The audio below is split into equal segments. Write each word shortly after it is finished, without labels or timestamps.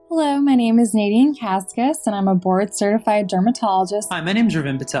Hello, my name is Nadine Kaskas, and I'm a board-certified dermatologist. Hi, my name is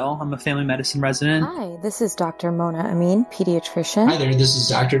Ravin Patel. I'm a family medicine resident. Hi, this is Dr. Mona Amin, pediatrician. Hi there, this is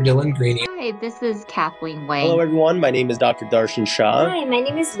Dr. Dylan Greeny. Hi, this is Kathleen Wang. Hello, everyone. My name is Dr. Darshan Shah. Hi, my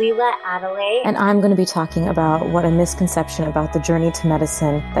name is Leela Adelaide. And I'm going to be talking about what a misconception about the journey to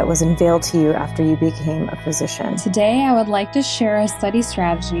medicine that was unveiled to you after you became a physician. Today, I would like to share a study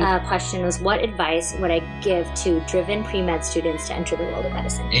strategy. Question was, what advice would I give to driven pre-med students to enter the world of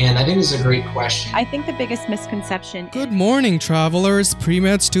medicine? And I think this is a great question. I think the biggest misconception. Good morning, travelers,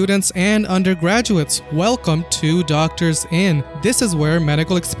 pre-med students, and undergraduates. Welcome to Doctors In. This is where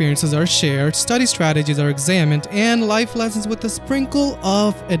medical experiences are shared, study strategies are examined, and life lessons with a sprinkle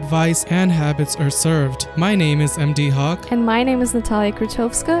of advice and habits are served. My name is MD Hawk. And my name is Natalia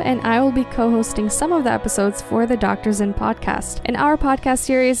Krutovska, and I will be co-hosting some of the episodes for the Doctors In podcast. In our podcast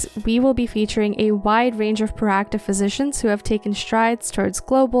series, we will be featuring a wide range of proactive physicians who have taken strides towards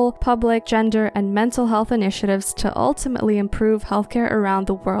global, public, gender, and mental health initiatives to ultimately improve healthcare around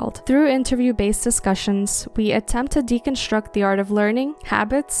the world. Through interview-based discussions, we attempt to deconstruct the art of learning,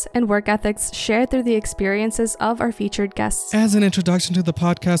 habits, and work ethics shared through the experiences of our featured guests. As an introduction to the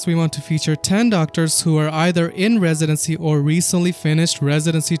podcast, we want to feature 10 doctors who are either in residency or recently finished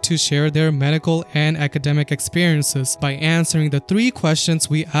residency to share their medical and academic experiences by answering the 3 questions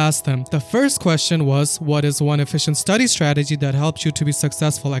we asked them. The first question was, what is one efficient study strategy that helps you to be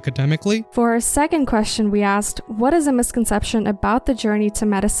successful academically? For our second question, we asked, what is a misconception about the journey to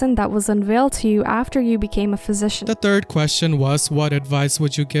medicine that was unveiled to you after you became a physician? The third question was, what advice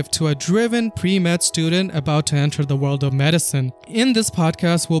would you give to a driven pre-med student about to enter the world of medicine? In this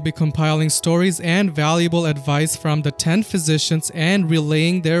podcast, we'll be compiling stories and valuable advice from the 10 physicians and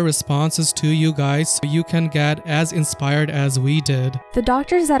relaying their responses to you guys so you can get as inspired as we did. The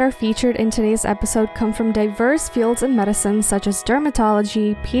doctors that are featured in today's episode come from diverse fields in medicine such as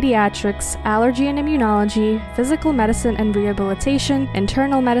dermatology, pediatrics, allergy and immunology, physical medicine and rehabilitation,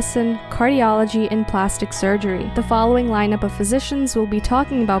 internal medicine, cardiology, and plastic surgery. The following lineup of physicians will be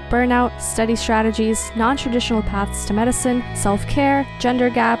talking about burnout, study strategies, non-traditional paths to medicine, self-care, gender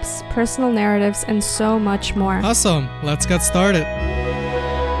gaps, personal narratives, and so much more. Awesome! Let's get started.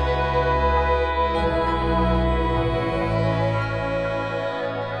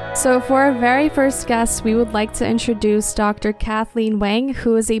 So for our very first guest, we would like to introduce Dr. Kathleen Wang,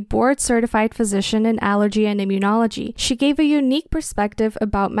 who is a board-certified physician in allergy and immunology. She gave a unique perspective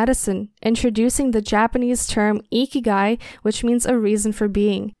about medicine, introducing the Japanese term ikigai, which means a reason for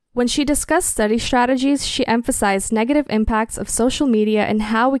being. When she discussed study strategies, she emphasized negative impacts of social media and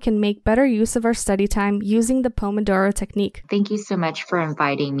how we can make better use of our study time using the Pomodoro technique. Thank you so much for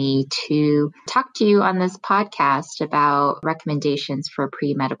inviting me to talk to you on this podcast about recommendations for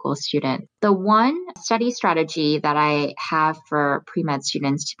pre-medical students. The one study strategy that I have for pre-med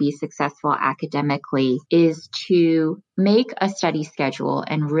students to be successful academically is to make a study schedule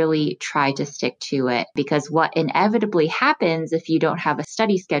and really try to stick to it, because what inevitably happens if you don't have a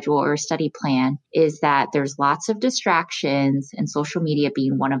study schedule or a study plan is that there's lots of distractions, and social media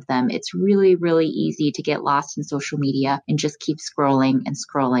being one of them. It's really, really easy to get lost in social media and just keep scrolling and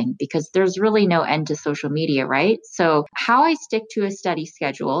scrolling because there's really no end to social media, right? So how I stick to a study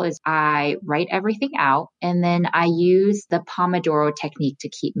schedule is I write everything out and then I use the Pomodoro technique to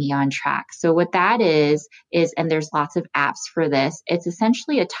keep me on track. So what that is, and there's lots of apps for this, it's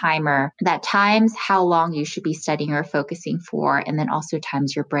essentially a timer that times how long you should be studying or focusing for, and then also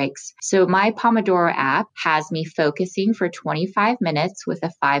times your breaks. So my Pomodoro app has me focusing for 25 minutes with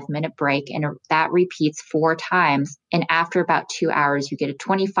a 5-minute break, and that repeats 4 times. And after about 2 hours, you get a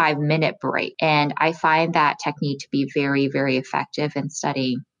 25-minute break. And I find that technique to be very, very effective in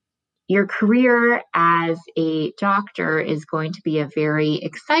studying. Your career as a doctor is going to be a very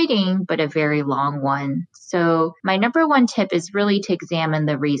exciting, but a very long one. So my number one tip is really to examine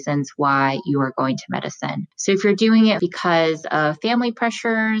the reasons why you are going to medicine. So if you're doing it because of family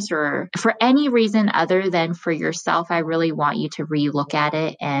pressures or for any reason other than for yourself, I really want you to relook at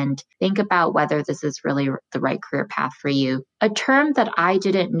it and think about whether this is really the right career path for you. A term that I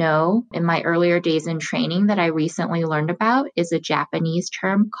didn't know in my earlier days in training that I recently learned about is a Japanese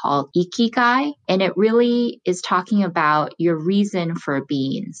term called ikigai, and it really is talking about your reason for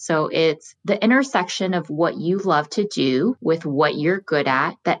being. So it's the intersection of what you love to do with what you're good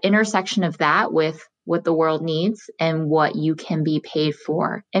at, that intersection of that with what the world needs and what you can be paid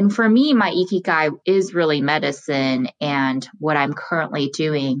for. And for me, my ikigai is really medicine and what I'm currently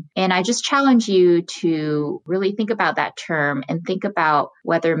doing. And I just challenge you to really think about that term and think about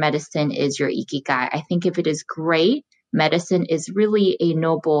whether medicine is your ikigai. I think if it is great, medicine is really a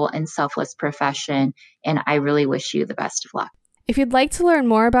noble and selfless profession. And I really wish you the best of luck. If you'd like to learn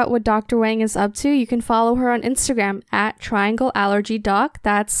more about what Dr. Wang is up to, you can follow her on Instagram at triangleallergydoc.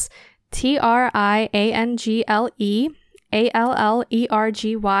 That's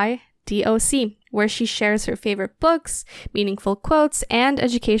TriangleAllergyDoc, where she shares her favorite books, meaningful quotes, and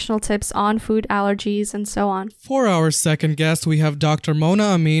educational tips on food allergies and so on. For our second guest, we have Dr. Mona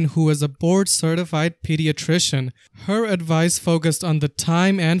Amin, who is a board-certified pediatrician. Her advice focused on the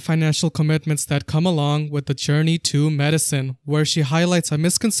time and financial commitments that come along with the journey to medicine, where she highlights a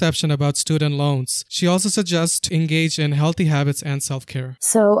misconception about student loans. She also suggests to engage in healthy habits and self-care.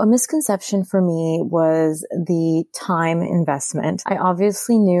 So a misconception for me was the time investment. I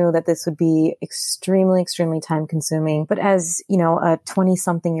obviously knew that this would be extremely time consuming. But as, a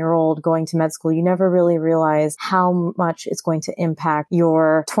 20-something-year-old going to med school, you never really realize how much it's going to impact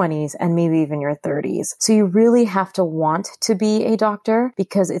your 20s and maybe even your 30s. So you really have to want to be a doctor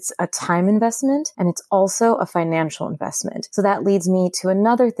because it's a time investment and it's also a financial investment. So that leads me to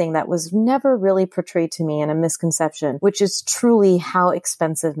another thing that was never really portrayed to me in a misconception, which is truly how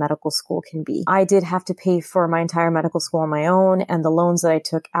expensive medical school can be. I did have to pay for my entire medical school on my own, and the loans that I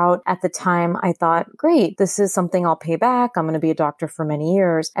took out at the time, I thought, great, this is something I'll pay back. I'm going to be a doctor for many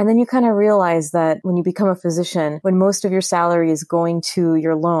years. And then you kind of realize that when you become a physician, when most of your salary is going to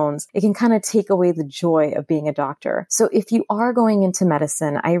your loans, it can kind of take away the joy of being a doctor. So if you are going into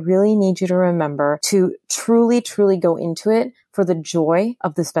medicine, I really need you to remember to truly go into it for the joy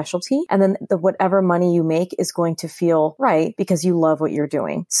of the specialty. And then whatever money you make is going to feel right because you love what you're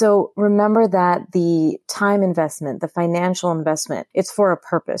doing. So remember that the time investment, the financial investment, it's for a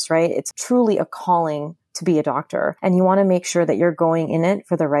purpose, right? It's truly a calling to be a doctor, and you want to make sure that you're going in it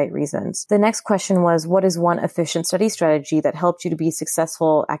for the right reasons. The next question was, what is one efficient study strategy that helped you to be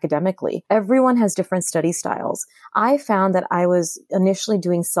successful academically? Everyone has different study styles. I found that I was initially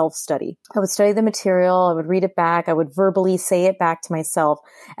doing self-study. I would study the material, I would read it back, I would verbally say it back to myself.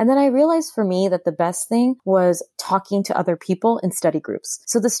 And then I realized for me that the best thing was talking to other people in study groups.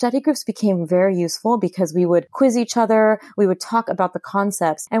 So the study groups became very useful because we would quiz each other, we would talk about the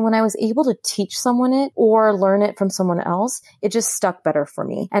concepts. And when I was able to teach someone it or learn it from someone else, it just stuck better for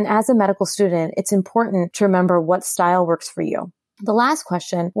me. And as a medical student, it's important to remember what style works for you. The last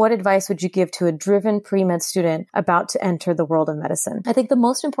question, what advice would you give to a driven pre-med student about to enter the world of medicine? I think the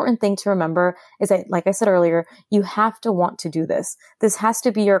most important thing to remember is that, like I said earlier, you have to want to do this. This has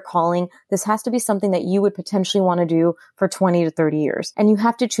to be your calling. This has to be something that you would potentially want to do for 20 to 30 years. And you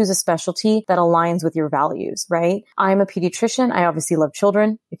have to choose a specialty that aligns with your values, right? I'm a pediatrician. I obviously love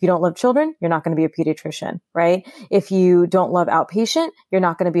children. If you don't love children, you're not going to be a pediatrician, right? If you don't love outpatient, you're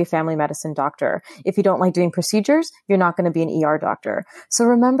not going to be a family medicine doctor. If you don't like doing procedures, you're not going to be an ER doctor. So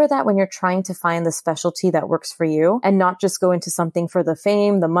remember that when you're trying to find the specialty that works for you and not just go into something for the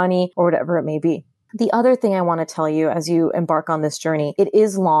fame, the money, or whatever it may be. The other thing I want to tell you as you embark on this journey, it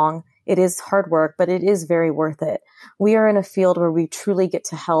is long, it is hard work, but it is very worth it. We are in a field where we truly get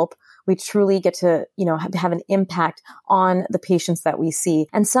to help. We truly get to, have an impact on the patients that we see.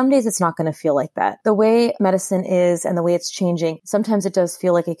 And some days it's not going to feel like that. The way medicine is and the way it's changing, sometimes it does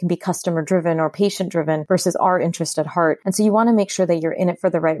feel like it can be customer driven or patient driven versus our interest at heart. And so you want to make sure that you're in it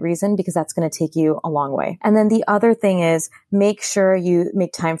for the right reason because that's going to take you a long way. And then the other thing is make sure you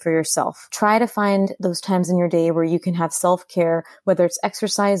make time for yourself. Try to find those times in your day where you can have self-care, whether it's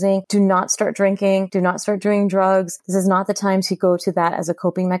exercising. Do not start drinking. Do not start doing drugs. This is not the time to go to that as a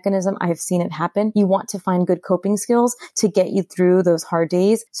coping mechanism. I have seen it happen. You want to find good coping skills to get you through those hard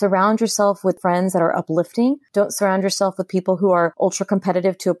days. Surround yourself with friends that are uplifting. Don't surround yourself with people who are ultra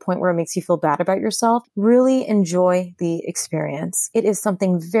competitive to a point where it makes you feel bad about yourself. Really enjoy the experience. It is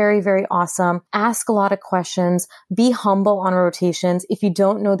something very, very awesome. Ask a lot of questions. Be humble on rotations. If you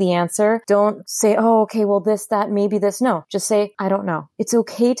don't know the answer, don't say, oh, okay, well, this, that, maybe this. No, just say, I don't know. It's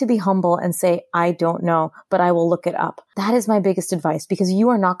okay to be humble and say, I don't know, but I will look it up. That is my biggest advice because you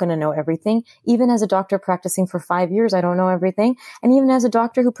are not going to know everything. Even as a doctor practicing for 5 years, I don't know everything. And even as a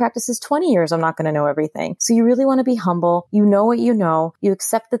doctor who practices 20 years, I'm not going to know everything. So you really want to be humble. You know what you know. You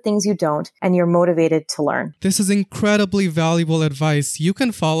accept the things you don't, and you're motivated to learn. This is incredibly valuable advice. You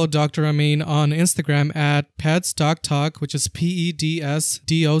can follow Dr. Amin on Instagram at PedsDocTalk, which is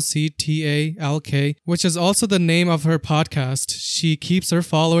PedsDocTalk, which is also the name of her podcast. She keeps her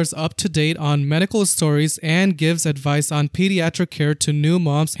followers up to date on medical stories and gives advice on pediatric care to new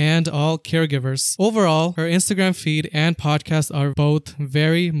moms and all caregivers. Overall, her Instagram feed and podcast are both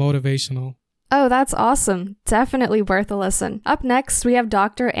very motivational. Oh, that's awesome. Definitely worth a listen. Up next, we have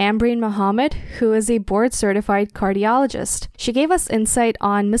Dr. Ambreen Mohammed, who is a board-certified cardiologist. She gave us insight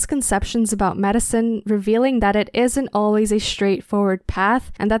on misconceptions about medicine, revealing that it isn't always a straightforward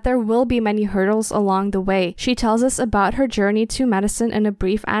path and that there will be many hurdles along the way. She tells us about her journey to medicine in a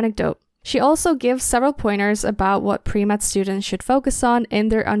brief anecdote. She also gives several pointers about what pre-med students should focus on in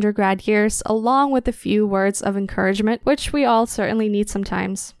their undergrad years, along with a few words of encouragement, which we all certainly need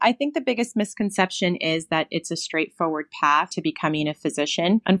sometimes. I think the biggest misconception is that it's a straightforward path to becoming a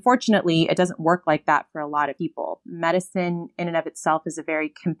physician. Unfortunately, it doesn't work like that for a lot of people. Medicine in and of itself is a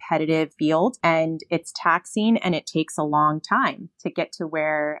very competitive field, and it's taxing, and it takes a long time to get to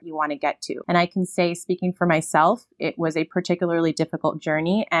where you want to get to. And I can say, speaking for myself, it was a particularly difficult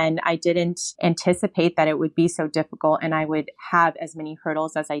journey, and I didn't anticipate that it would be so difficult and I would have as many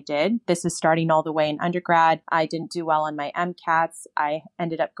hurdles as I did. This is starting all the way in undergrad. I didn't do well on my MCATs. I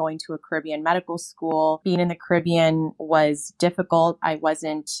ended up going to a Caribbean medical school. Being in the Caribbean was difficult. I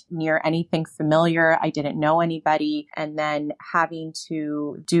wasn't near anything familiar. I didn't know anybody. And then having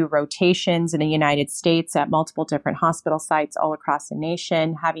to do rotations in the United States at multiple different hospital sites all across the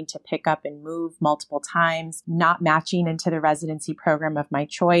nation, having to pick up and move multiple times, not matching into the residency program of my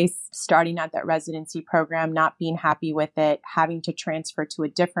choice, starting at that residency program, not being happy with it, having to transfer to a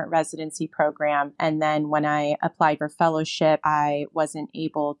different residency program. And then when I applied for fellowship, I wasn't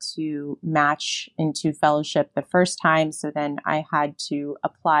able to match into fellowship the first time. So then I had to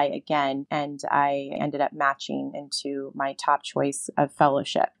apply again, and I ended up matching into my top choice of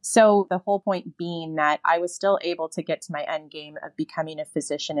fellowship. So the whole point being that I was still able to get to my end game of becoming a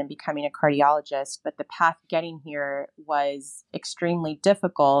physician and becoming a cardiologist, but the path getting here was extremely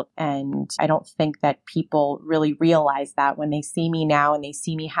difficult. And I don't think that people really realize that when they see me now and they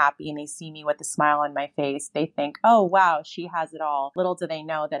see me happy and they see me with a smile on my face, they think, oh, wow, she has it all. Little do they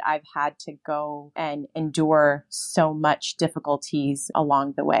know that I've had to go and endure so much difficulties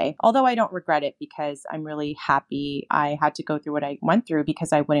along the way. Although I don't regret it because I'm really happy I had to go through what I went through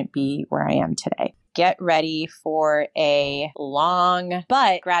because I wouldn't be where I am today. Get ready for a long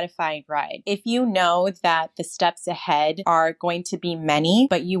but gratifying ride. If you know that the steps ahead are going to be many,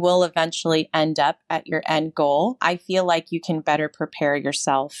 but you will eventually end up at your end goal, I feel like you can better prepare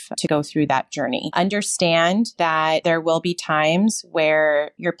yourself to go through that journey. Understand that there will be times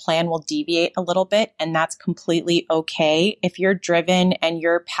where your plan will deviate a little bit, and that's completely okay. If you're driven and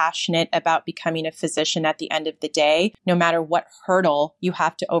you're passionate about becoming a physician at the end of the day, no matter what hurdle you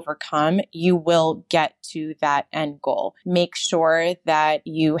have to overcome, you will get to that end goal. Make sure that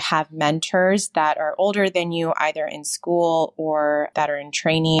you have mentors that are older than you, either in school or that are in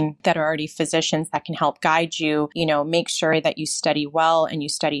training, that are already physicians that can help guide you. Make sure that you study well and you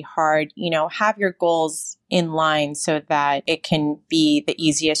study hard. Have your goals in line so that it can be the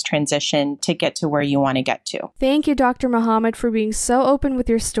easiest transition to get to where you want to get to. Thank you, Dr. Mohammed, for being so open with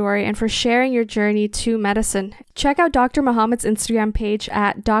your story and for sharing your journey to medicine. Check out Dr. Mohammed's Instagram page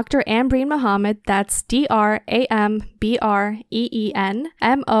at Dr. Ambreen Mohammed. That's DrAmbreen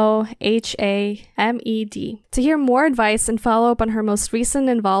to hear more advice and follow up on her most recent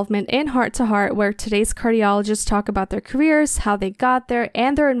involvement in Heart to Heart, where today's cardiologists talk about their careers, how they got there,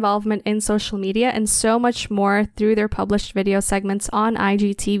 and their involvement in social media, and so much more through their published video segments on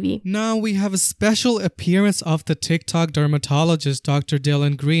IGTV. Now we have a special appearance of the TikTok dermatologist, Dr.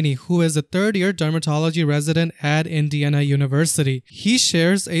 Dylan Greeny, who is a third-year dermatology resident at Indiana University. He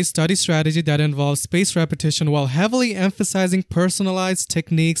shares a study strategy that involves spaced repetition while heavily emphasizing personalized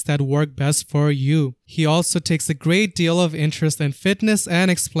techniques that work best for you. He also takes a great deal of interest in fitness and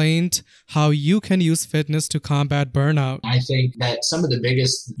explained how you can use fitness to combat burnout. I think that some of the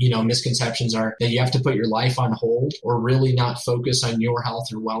biggest, misconceptions are that you have to put your life on hold or really not focus on your health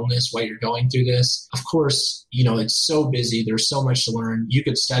or wellness while you're going through this. Of course, it's so busy. There's so much to learn. You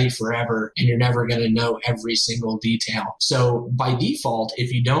could study forever and you're never going to know every single detail. So by default,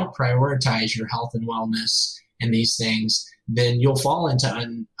 if you don't prioritize your health and wellness and these things, then you'll fall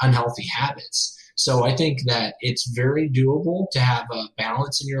into unhealthy habits. So I think that it's very doable to have a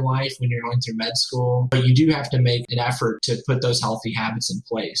balance in your life when you're going through med school, but you do have to make an effort to put those healthy habits in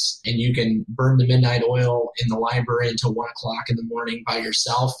place. And you can burn the midnight oil in the library until 1 o'clock in the morning by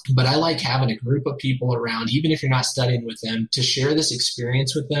yourself. But I like having a group of people around, even if you're not studying with them, to share this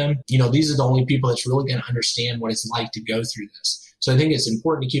experience with them. These are the only people that's really going to understand what it's like to go through this. So I think it's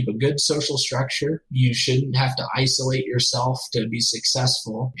important to keep a good social structure. You shouldn't have to isolate yourself to be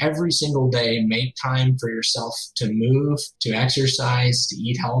successful. Every single day, make time for yourself to move, to exercise, to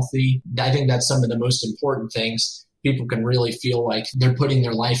eat healthy. I think that's some of the most important things. People can really feel like they're putting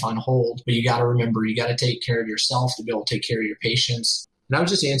their life on hold, but you got to remember, you got to take care of yourself to be able to take care of your patients. And I was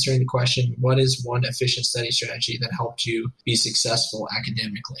just answering the question, what is one efficient study strategy that helped you be successful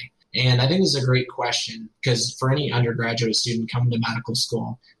academically? And I think this is a great question because for any undergraduate student coming to medical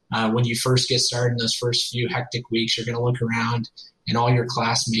school, when you first get started in those first few hectic weeks, you're going to look around and all your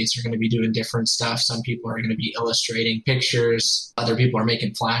classmates are going to be doing different stuff. Some people are going to be illustrating pictures. Other people are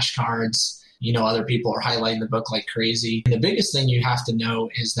making flashcards. Other people are highlighting the book like crazy. And the biggest thing you have to know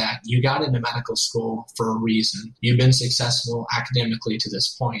is that you got into medical school for a reason. You've been successful academically to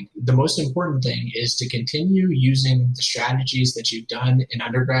this point. The most important thing is to continue using the strategies that you've done in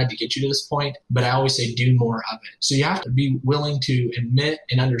undergrad to get you to this point. But I always say do more of it. So you have to be willing to admit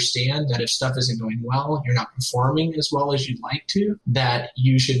and understand that if stuff isn't going well, you're not performing as well as you'd like to, that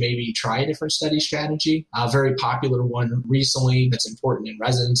you should maybe try a different study strategy. A very popular one recently that's important in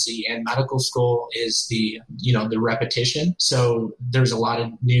residency and medical school is the repetition. So there's a lot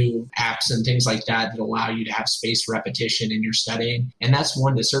of new apps and things like that allow you to have spaced repetition in your studying. And that's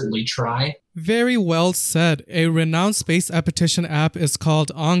one to certainly try. Very well said. A renowned space repetition app is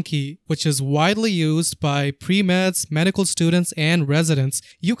called Anki, which is widely used by pre-meds, medical students, and residents.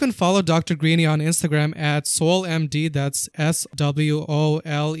 You can follow Dr. Greeny on Instagram at SwoleMD, that's SWOLEMD,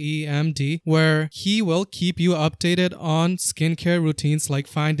 where he will keep you updated on skincare routines like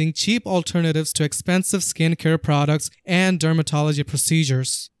finding cheap alternatives to expensive skincare products and dermatology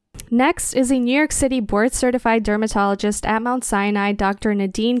procedures. Next is a New York City board-certified dermatologist at Mount Sinai, Dr.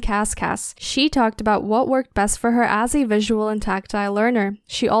 Nadine Kaskas. She talked about what worked best for her as a visual and tactile learner.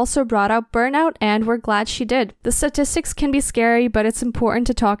 She also brought up burnout, and we're glad she did. The statistics can be scary, but it's important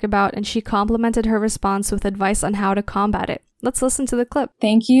to talk about, and she complemented her response with advice on how to combat it. Let's listen to the clip.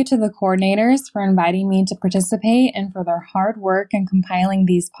 Thank you to the coordinators for inviting me to participate and for their hard work in compiling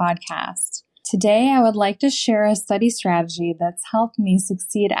these podcasts. Today, I would like to share a study strategy that's helped me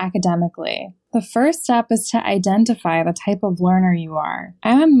succeed academically. The first step is to identify the type of learner you are.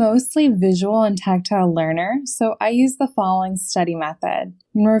 I'm a mostly visual and tactile learner, so I use the following study method.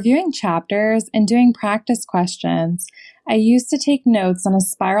 When reviewing chapters and doing practice questions, I used to take notes on a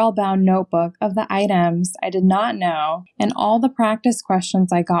spiral-bound notebook of the items I did not know and all the practice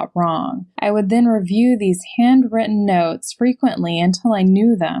questions I got wrong. I would then review these handwritten notes frequently until I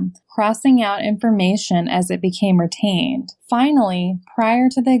knew them, crossing out information as it became retained. Finally, prior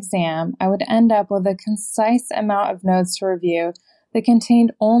to the exam, I would end up with a concise amount of notes to review that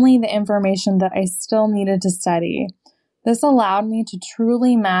contained only the information that I still needed to study. This allowed me to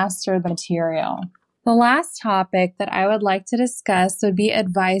truly master the material. The last topic that I would like to discuss would be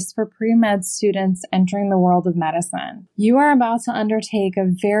advice for pre-med students entering the world of medicine. You are about to undertake a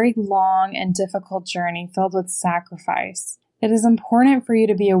very long and difficult journey filled with sacrifice. It is important for you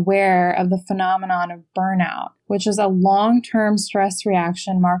to be aware of the phenomenon of burnout, which is a long-term stress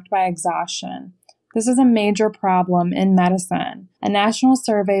reaction marked by exhaustion. This is a major problem in medicine. A national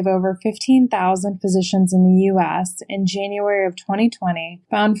survey of over 15,000 physicians in the U.S. in January of 2020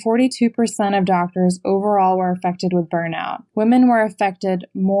 found 42% of doctors overall were affected with burnout. Women were affected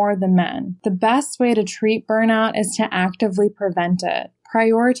more than men. The best way to treat burnout is to actively prevent it.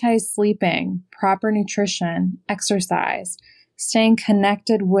 Prioritize sleeping, proper nutrition, exercise, staying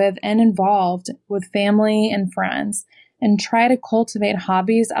connected with and involved with family and friends, and try to cultivate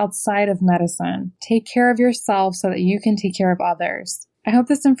hobbies outside of medicine. Take care of yourself so that you can take care of others. I hope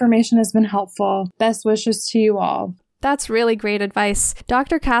this information has been helpful. Best wishes to you all. That's really great advice.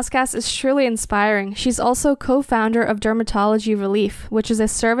 Dr. Kaskas is truly inspiring. She's also co-founder of Dermatology Relief, which is a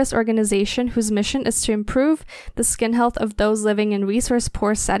service organization whose mission is to improve the skin health of those living in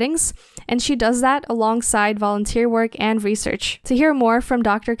resource-poor settings, and she does that alongside volunteer work and research. To hear more from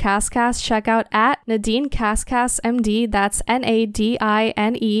Dr. Kaskas, check out at Nadine Kaskas MD, that's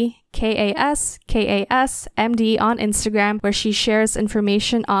NADINE KASKASMD on Instagram, where she shares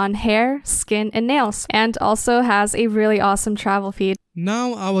information on hair, skin, and nails, and also has a really awesome travel feed.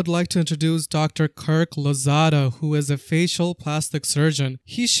 Now I would like to introduce Dr. Kirk Lozada, who is a facial plastic surgeon.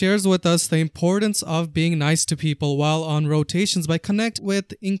 He shares with us the importance of being nice to people while on rotations by connect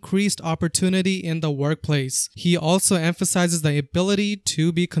with increased opportunity in the workplace. He also emphasizes the ability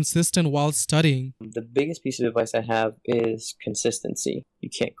to be consistent while studying. The biggest piece of advice I have is consistency. You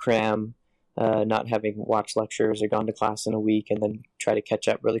can't cram not having watched lectures or gone to class in a week and then try to catch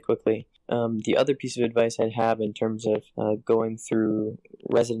up really quickly. The other piece of advice I'd have in terms of going through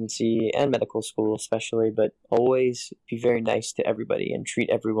residency and medical school especially, but always be very nice to everybody and treat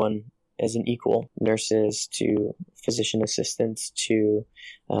everyone as an equal. Nurses to physician assistants to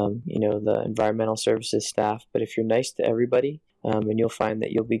the environmental services staff. But if you're nice to everybody, and you'll find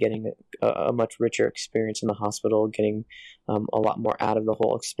that you'll be getting a much richer experience in the hospital, getting a lot more out of the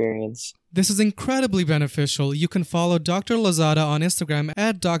whole experience. This is incredibly beneficial. You can follow Dr. Lozada on Instagram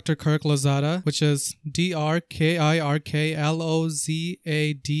at Dr. Kirk Lozada, which is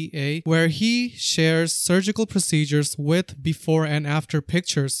DrKirklozada, where he shares surgical procedures with before and after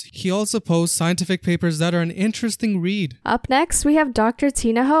pictures. He also posts scientific papers that are an interesting read. Up next, we have Dr.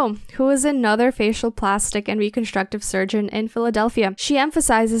 Tina Ho, who is another facial plastic and reconstructive surgeon in Philadelphia. She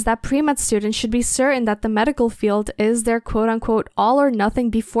emphasizes that pre-med students should be certain that the medical field is their quote-unquote all or nothing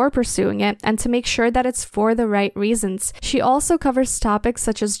before pursuing it, and to make sure that it's for the right reasons. She also covers topics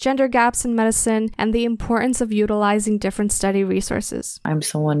such as gender gaps in medicine and the importance of utilizing different study resources. I'm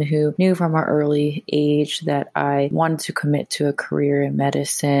someone who knew from an early age that I wanted to commit to a career in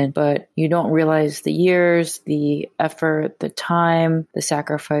medicine, but you don't realize the years, the effort, the time, the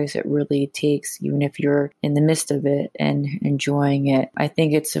sacrifice it really takes, even if you're in the midst of it and enjoying it. I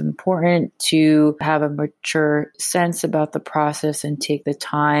think it's important to have a mature sense about the process and take the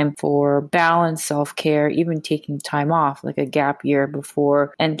time for balanced self-care, even taking time off, like a gap year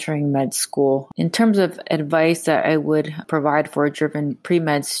before entering med school. In terms of advice that I would provide for a driven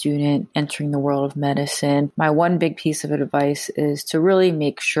pre-med student entering the world of medicine, my one big piece of advice is to really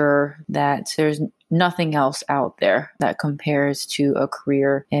make sure that there's nothing else out there that compares to a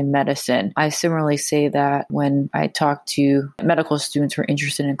career in medicine. I similarly say that when I talk to medical students who are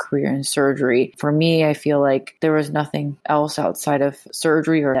interested in a career in surgery. For me, I feel like there was nothing else outside of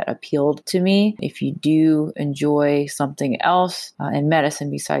surgery or that appealed to me. If you do enjoy something else in medicine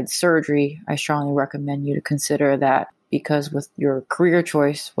besides surgery, I strongly recommend you to consider that. Because with your career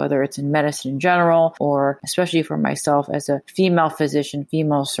choice, whether it's in medicine in general, or especially for myself as a female physician,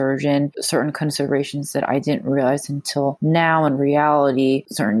 female surgeon, certain considerations that I didn't realize until now in reality,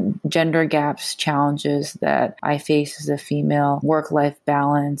 certain gender gaps, challenges that I face as a female, work-life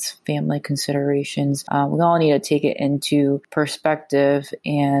balance, family considerations. We all need to take it into perspective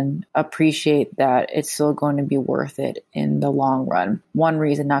and appreciate that it's still going to be worth it in the long run. One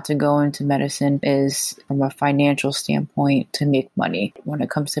reason not to go into medicine is from a financial standpoint, to make money. When it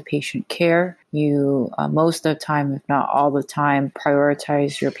comes to patient care, you most of the time, if not all the time,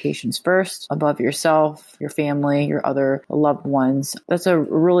 prioritize your patients first above yourself, your family, your other loved ones. That's a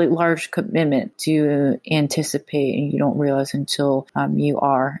really large commitment to anticipate, and you don't realize until you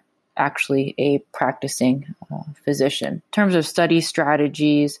are actually a practicing physician. In terms of study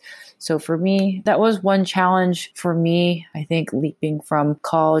strategies, so for me, that was one challenge for me. I think leaping from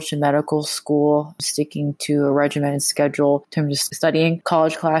college to medical school, sticking to a regimented schedule in terms of studying.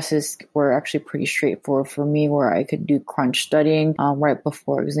 College classes were actually pretty straightforward for me, where I could do crunch studying right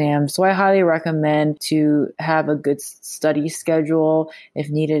before exams. So I highly recommend to have a good study schedule. If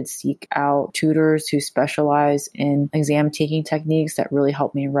needed, seek out tutors who specialize in exam taking techniques that really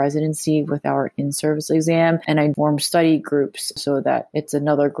helped me in residency with our in-service exam. And I form study groups so that it's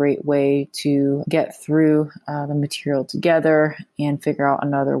another great way to get through the material together and figure out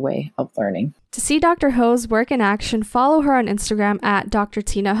another way of learning. To see Dr. Ho's work in action, follow her on Instagram at Dr.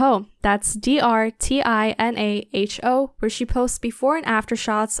 Tina Ho. That's DrTinaho, where she posts before and after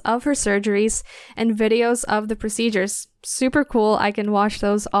shots of her surgeries and videos of the procedures. Super cool. I can watch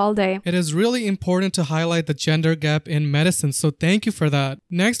those all day. It is really important to highlight the gender gap in medicine, so thank you for that.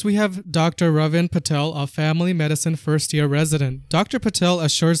 Next, we have Dr. Ravin Patel, a family medicine first-year resident. Dr. Patel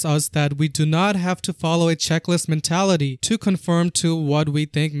assures us that we do not have to follow a checklist mentality to conform to what we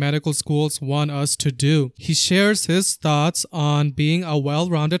think medical schools want us to do. He shares his thoughts on being a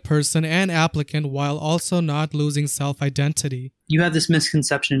well-rounded person and applicant while also not losing self-identity. You have this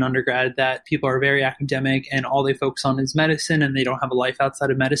misconception in undergrad that people are very academic and all they focus on is medicine and they don't have a life outside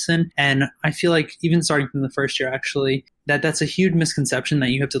of medicine. And I feel like even starting from the first year, actually, that's a huge misconception that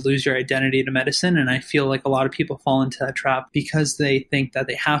you have to lose your identity to medicine. And I feel like a lot of people fall into that trap because they think that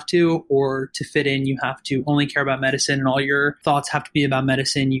they have to, or to fit in, you have to only care about medicine and all your thoughts have to be about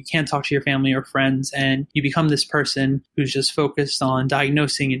medicine. You can't talk to your family or friends and you become this person who's just focused on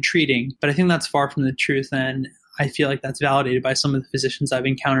diagnosing and treating. But I think that's far from the truth. And I feel like that's validated by some of the physicians I've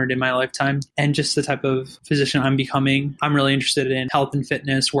encountered in my lifetime and just the type of physician I'm becoming. I'm really interested in health and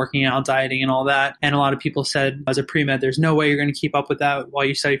fitness, working out, dieting, and all that. And a lot of people said as a pre-med, there's no way you're going to keep up with that while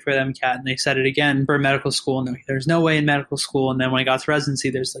you study for the MCAT. And they said it again for medical school. And there's no way in medical school. And then when I got to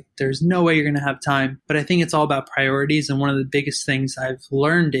residency, there's no way you're going to have time. But I think it's all about priorities. And one of the biggest things I've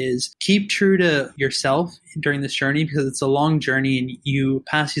learned is keep true to yourself during this journey, because it's a long journey and you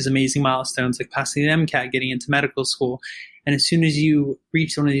pass these amazing milestones like passing the MCAT, getting into medical school. And as soon as you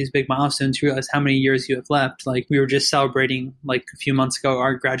reach one of these big milestones, you realize how many years you have left. Like we were just celebrating like a few months ago,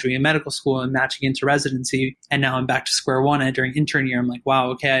 our graduating medical school and matching into residency. And now I'm back to square one. And during intern year, I'm like, wow,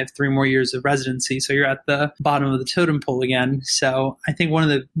 okay, I have 3 more years of residency. So you're at the bottom of the totem pole again. So I think one of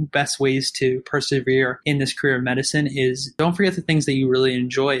the best ways to persevere in this career of medicine is don't forget the things that you really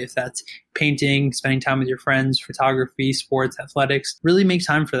enjoy. If that's painting, spending time with your friends, photography, sports, athletics, really make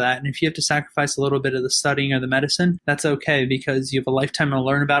time for that. And if you have to sacrifice a little bit of the studying or the medicine, that's okay, because you have a lifetime to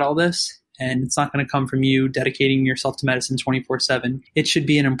learn about all this. And it's not going to come from you dedicating yourself to medicine 24/7. It should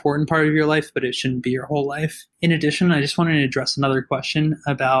be an important part of your life, but it shouldn't be your whole life. In addition, I just wanted to address another question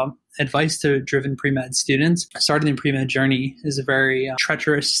about advice to driven pre-med students. Starting the pre-med journey is a very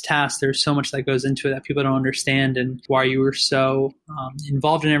treacherous task. There's so much that goes into it that people don't understand, and why you were so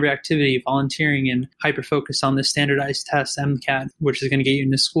involved in every activity, volunteering, and hyper-focused on the standardized test, MCAT, which is going to get you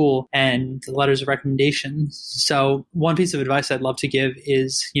into school, and the letters of recommendation. So one piece of advice I'd love to give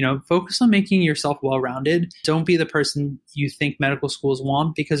is, focus on making yourself well-rounded. Don't be the person you think medical schools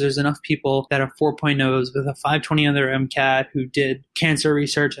want, because there's enough people that have 4.0s with a 520 on their MCAT who did cancer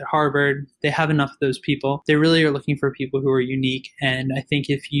research at Harvard. They have enough of those people. They really are looking for people who are unique. And I think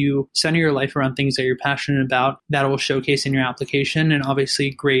if you center your life around things that you're passionate about, that will showcase in your application. And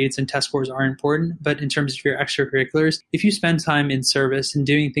obviously grades and test scores are important. But in terms of your extracurriculars, if you spend time in service and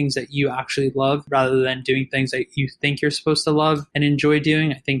doing things that you actually love rather than doing things that you think you're supposed to love and enjoy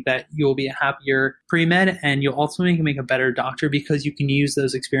doing, I think that you'll be a happier pre-med, and you'll ultimately make a better doctor, because you can use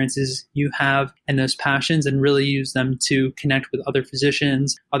those experiences you have and those passions and really use them to connect with other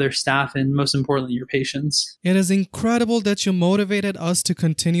physicians, other staff, and most importantly, your patients. It is incredible that you motivated us to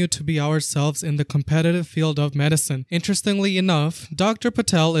continue to be ourselves in the competitive field of medicine. Interestingly enough, Dr.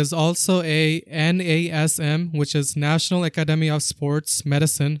 Patel is also a NASM, which is National Academy of Sports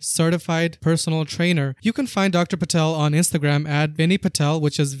Medicine certified personal trainer. You can find Dr. Patel on Instagram at Vinny Patel,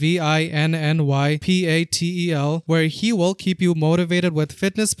 which is VINNYPATEL, where he will keep you motivated with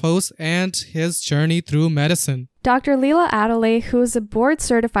fitness posts and his journey through medicine. Dr. Leela Adelaide, who is a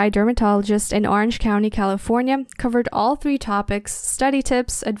board-certified dermatologist in Orange County, California, covered all 3 topics: study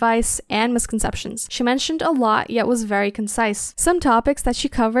tips, advice, and misconceptions. She mentioned a lot, yet was very concise. Some topics that she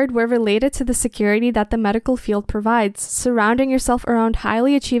covered were related to the security that the medical field provides, surrounding yourself around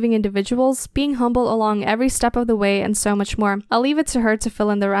highly achieving individuals, being humble along every step of the way, and so much more. I'll leave it to her to fill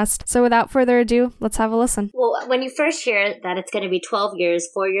in the rest. So without further ado, let's have a listen. Well, when you first hear that it's going to be 12 years,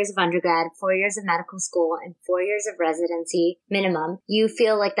 4 years of undergrad, 4 years of medical school, and 4 years of residency minimum, you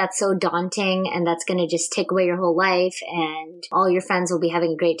feel like that's so daunting and that's going to just take away your whole life, and all your friends will be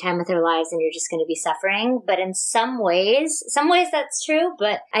having a great time with their lives and you're just going to be suffering. But in some ways that's true.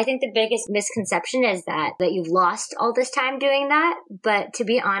 But I think the biggest misconception is that you've lost all this time doing that. But to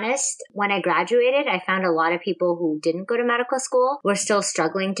be honest, when I graduated, I found a lot of people who didn't go to medical school were still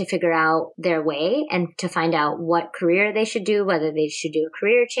struggling to figure out their way and to find out what career they should do, whether they should do a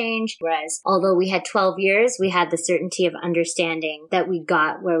career change. Whereas although we had 12 years, we had the certainty of understanding that we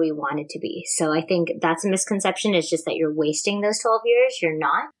got where we wanted to be. So I think that's a misconception, is just that you're wasting those 12 years. You're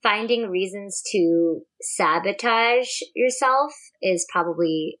not. Finding reasons to sabotage yourself is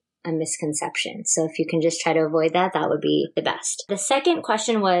probably a misconception. So if you can just try to avoid that, that would be the best. The second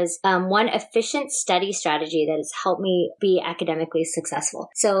question was one efficient study strategy that has helped me be academically successful.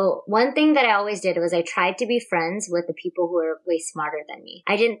 So one thing that I always did was I tried to be friends with the people who are way smarter than me.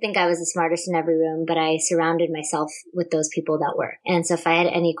 I didn't think I was the smartest in every room, but I surrounded myself with those people that were. And so if I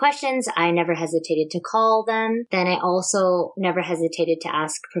had any questions, I never hesitated to call them. Then I also never hesitated to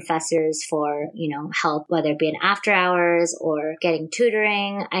ask professors for, help, whether it be in after hours or getting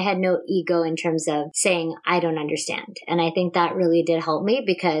tutoring. I had no ego in terms of saying, I don't understand. And I think that really did help me,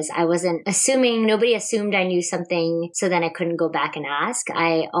 because I wasn't assuming, nobody assumed I knew something, so then I couldn't go back and ask.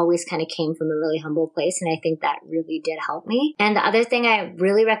 I always kind of came from a really humble place, and I think that really did help me. And the other thing I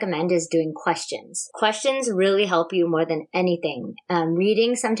really recommend is doing questions. Questions really help you more than anything.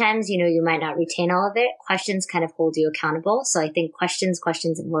 Reading, sometimes, you might not retain all of it. Questions kind of hold you accountable. So I think questions,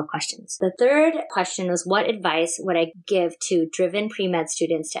 and more questions. The third question was, what advice would I give to driven pre-med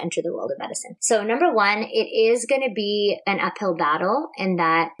students to enter the world of medicine? So number one, it is going to be an uphill battle in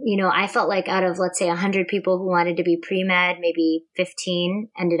that, I felt like out of, let's say, 100 people who wanted to be pre-med, maybe 15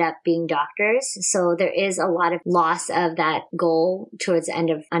 ended up being doctors. So there is a lot of loss of that goal towards the end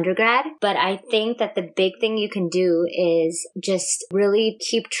of undergrad. But I think that the big thing you can do is just really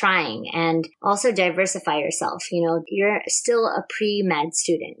keep trying and also diversify yourself. You're still a pre-med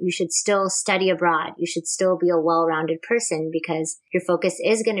student. You should still study abroad. You should still be a well-rounded person, because your focus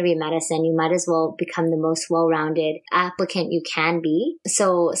is going going to be medicine, you might as well become the most well-rounded applicant you can be.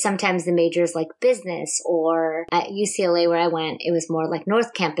 So sometimes the majors like business, or at UCLA where I went, it was more like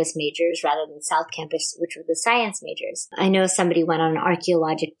North Campus majors rather than South Campus, which were the science majors. I know somebody went on an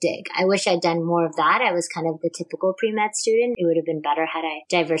archaeologic dig. I wish I'd done more of that. I was kind of the typical pre-med student. It would have been better had I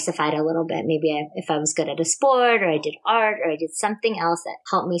diversified a little bit. Maybe if I was good at a sport, or I did art, or I did something else that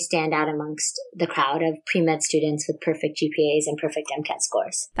helped me stand out amongst the crowd of pre-med students with perfect GPAs and perfect MCAT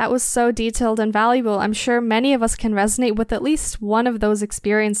scores. That was so detailed and valuable. I'm sure many of us can resonate with at least one of those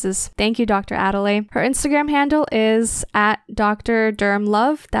experiences. Thank you, Dr. Adelaide. Her Instagram handle is at Dr.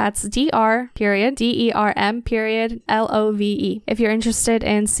 Dermlove. That's DRM.LOVE. If you're interested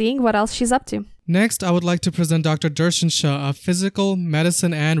in seeing what else she's up to. Next, I would like to present Dr. Darshan Shah, a physical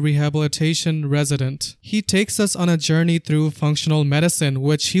medicine and rehabilitation resident. He takes us on a journey through functional medicine,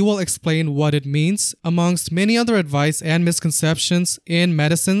 which he will explain what it means, amongst many other advice and misconceptions in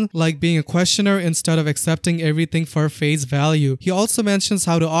medicine, like being a questioner instead of accepting everything for face value. He also mentions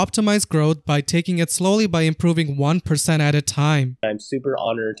how to optimize growth by taking it slowly by improving 1% at a time. I'm super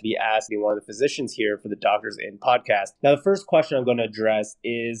honored to be asked to be one of the physicians here for the Doctors In podcast. Now, the first question I'm going to address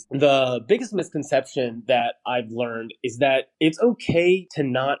is the biggest misconception that I've learned is that it's okay to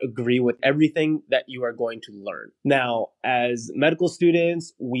not agree with everything that you are going to learn. Now, as medical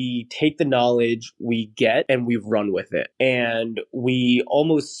students, we take the knowledge we get and we run with it. And we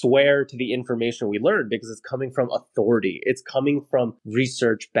almost swear to the information we learn because it's coming from authority. It's coming from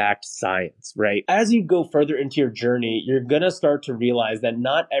research-backed science, right? As you go further into your journey, you're going to start to realize that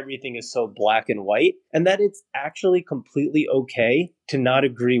not everything is so black and white, and that it's actually completely okay to not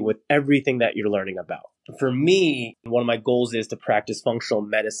agree with everything that you're learning about. For me, one of my goals is to practice functional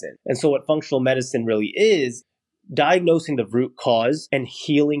medicine. And so what functional medicine really is, diagnosing the root cause and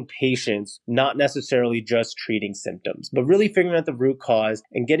healing patients, not necessarily just treating symptoms, but really figuring out the root cause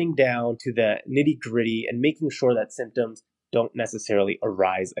and getting down to the nitty-gritty and making sure that symptoms don't necessarily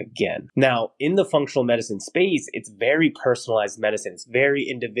arise again. Now, in the functional medicine space, it's very personalized medicine. It's very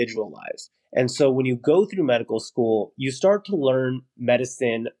individualized. And so when you go through medical school, you start to learn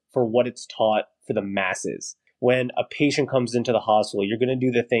medicine for what it's taught for the masses. When a patient comes into the hospital, you're going to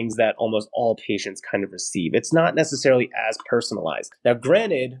do the things that almost all patients kind of receive. It's not necessarily as personalized. Now,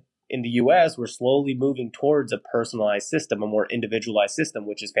 granted, in the US, we're slowly moving towards a personalized system, a more individualized system,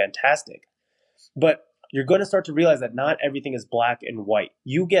 which is fantastic. But you're going to start to realize that not everything is black and white.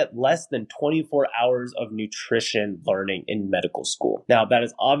 You get less than 24 hours of nutrition learning in medical school. Now, that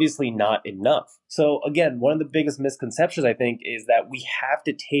is obviously not enough. So again, one of the biggest misconceptions, I think, is that we have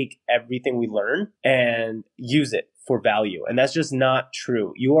to take everything we learn and use it for value. And that's just not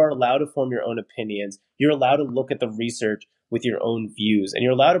true. You are allowed to form your own opinions. You're allowed to look at the research with your own views. And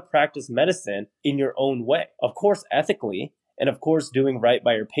you're allowed to practice medicine in your own way. Of course, ethically, and of course, doing right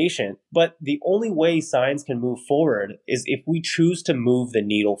by your patient. But the only way science can move forward is if we choose to move the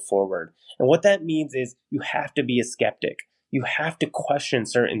needle forward. And what that means is you have to be a skeptic. You have to question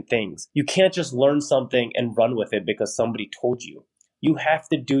certain things. You can't just learn something and run with it because somebody told you. You have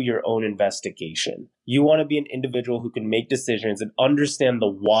to do your own investigation. You want to be an individual who can make decisions and understand the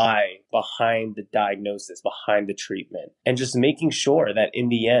why behind the diagnosis, behind the treatment, and just making sure that in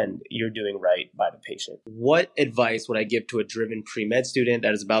the end, you're doing right by the patient. What advice would I give to a driven pre-med student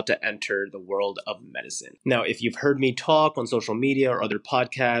that is about to enter the world of medicine? Now, if you've heard me talk on social media or other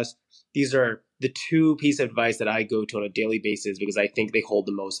podcasts, these are the two pieces of advice that I go to on a daily basis because I think they hold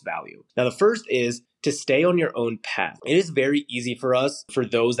the most value. Now, the first is to stay on your own path. It is very easy for us, for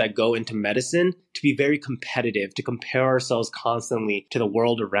those that go into medicine, to be very competitive, to compare ourselves constantly to the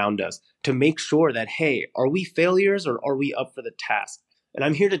world around us, to make sure that, hey, are we failures or are we up for the task? And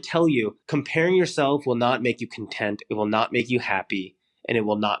I'm here to tell you, comparing yourself will not make you content. It will not make you happy. And it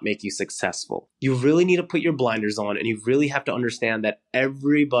will not make you successful. You really need to put your blinders on, and you really have to understand that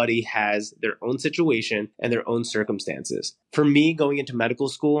everybody has their own situation and their own circumstances. For me, going into medical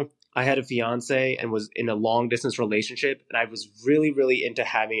school, I had a fiance and was in a long distance relationship, and I was really, really into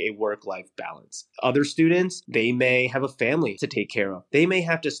having a work-life balance. Other students, they may have a family to take care of. They may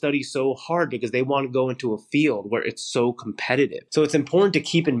have to study so hard because they want to go into a field where it's so competitive. So it's important to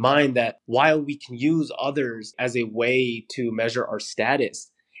keep in mind that while we can use others as a way to measure our status,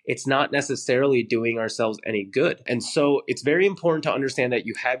 it's not necessarily doing ourselves any good. And so it's very important to understand that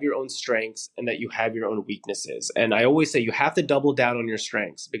you have your own strengths and that you have your own weaknesses. And I always say you have to double down on your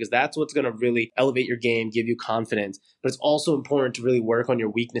strengths because that's what's going to really elevate your game, give you confidence. But it's also important to really work on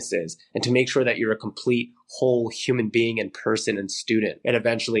your weaknesses and to make sure that you're a complete, whole human being and person and student, and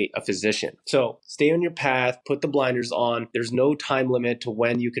eventually a physician. So stay on your path, put the blinders on. There's no time limit to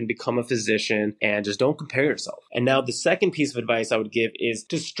when you can become a physician, and just don't compare yourself. And now the second piece of advice I would give is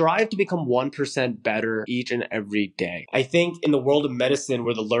to strive to become 1% better each and every day. I think in the world of medicine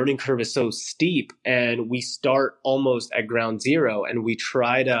where the learning curve is so steep and we start almost at ground zero and we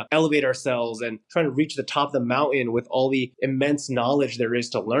try to elevate ourselves and try to reach the top of the mountain with all the immense knowledge there is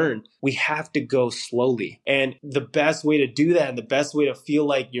to learn, we have to go slowly. And the best way to do that and the best way to feel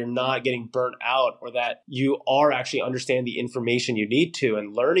like you're not getting burnt out or that you are actually understanding the information you need to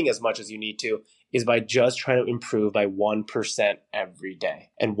and learning as much as you need to is by just trying to improve by 1% every day.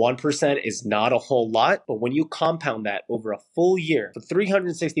 And 1% is not a whole lot, but when you compound that over a full year for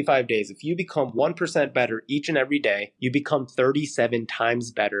 365 days, if you become 1% better each and every day, you become 37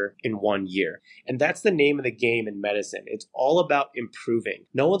 times better in 1 year. And that's the name of the game in medicine. It's all about improving.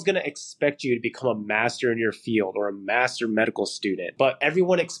 No one's going to expect you to become a master in your field or a master medical student, but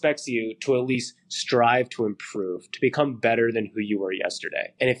everyone expects you to at least strive to improve, to become better than who you were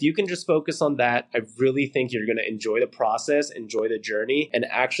yesterday. And if you can just focus on that, I really think you're going to enjoy the process, enjoy the journey, and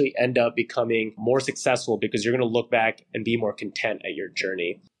actually end up becoming more successful because you're going to look back and be more content at your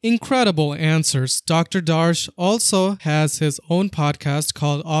journey. Incredible answers. Dr. Darsh also has his own podcast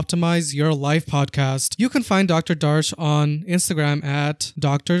called Optimize Your Life Podcast. You can find Dr. Darsh on Instagram at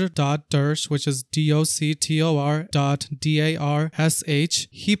dr.darsh, which is doctor.darsh.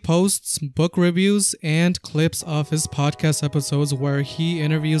 He posts book reviews and clips of his podcast episodes where he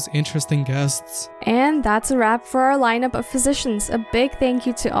interviews interesting guests. And that's a wrap for our lineup of physicians. A big thank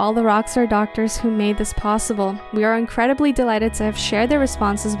you to all the rockstar doctors who made this possible. We are incredibly delighted to have shared their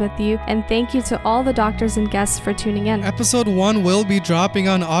responses with you, and thank you to all the doctors and guests for tuning in. Episode 1 will be dropping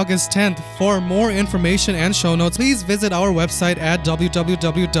on August 10th. For more information and show notes, please visit our website at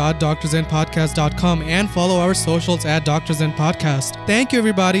www.doctorsandpodcast.com and follow our socials at Doctors and Podcast. Thank you,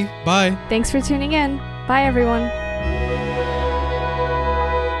 everybody. Bye. Thanks for tuning in. Bye, everyone.